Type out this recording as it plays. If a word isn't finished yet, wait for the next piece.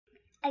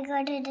I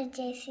go to the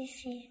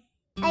JCC.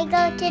 I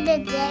go to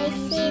the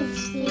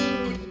JCC.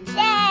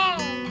 Yay!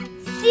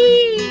 C!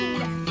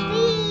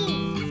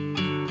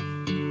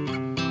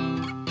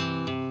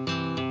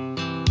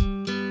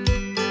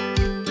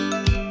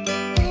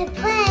 When I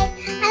play,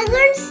 I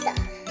learn stuff.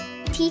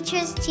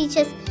 Teachers teach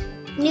us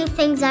new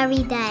things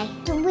every day.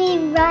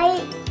 We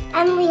write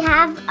and we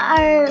have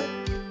our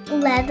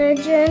letter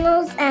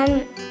journals,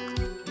 and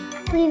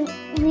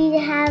we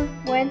have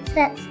words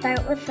that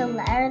start with the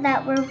letter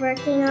that we're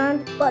working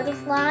on.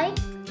 Butterfly,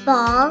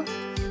 ball,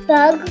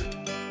 bug,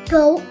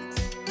 goat.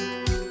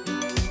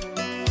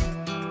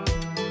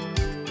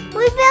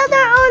 We build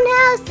our own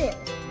houses.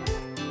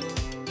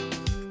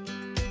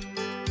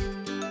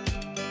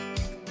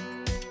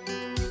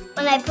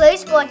 When I play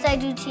sports, I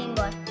do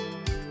teamwork.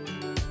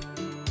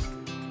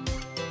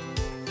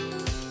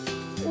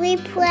 We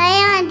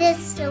play on the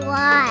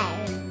slide.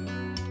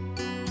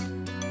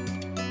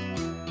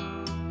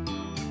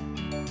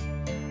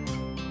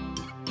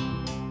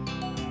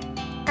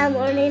 I'm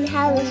learning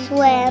how to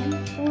swim.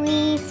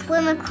 We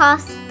swim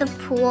across the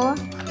pool.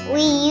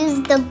 We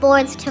use the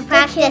boards to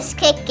practice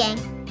kicking.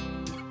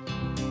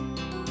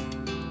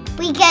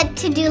 We get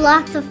to do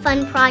lots of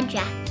fun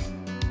projects.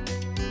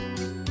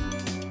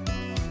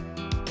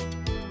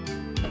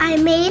 I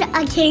made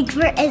a cake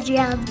for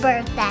Israel's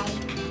birthday.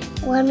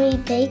 When we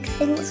bake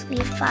things, we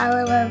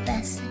follow a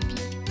recipe,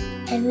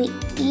 and we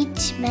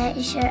each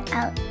measure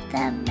out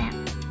the amounts.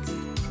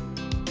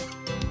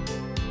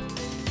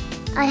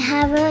 I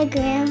have a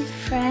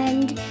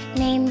grandfriend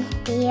named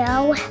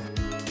Theo.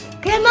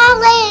 Grandma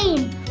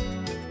Lane!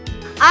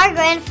 Our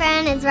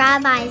grandfriend is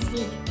Rabbi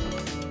Z.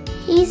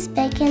 He's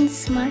big and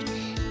smart,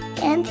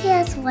 and he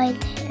has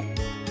white hair.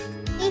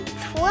 We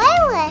play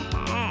with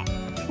her.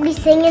 We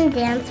sing and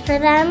dance for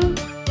them.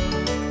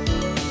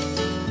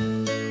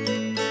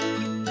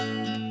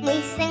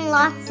 We sing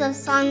lots of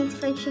songs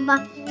for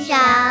Shabbat.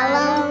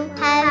 Shalom,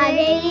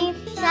 Harev,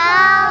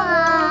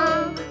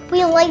 Shalom.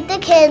 We light the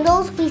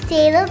candles, we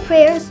say the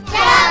prayers.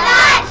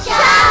 Shabbat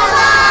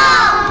Shalom!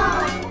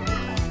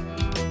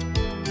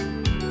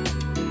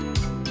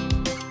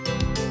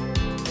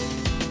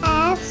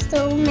 I have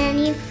so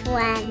many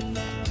friends.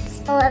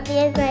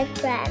 Olivia is my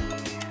friend.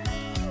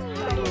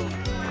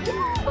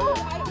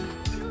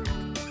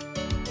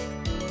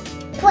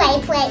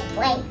 Play, play,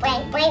 play, play,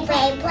 play,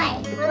 play, play.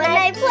 When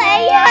I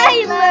play,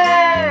 I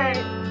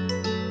learn.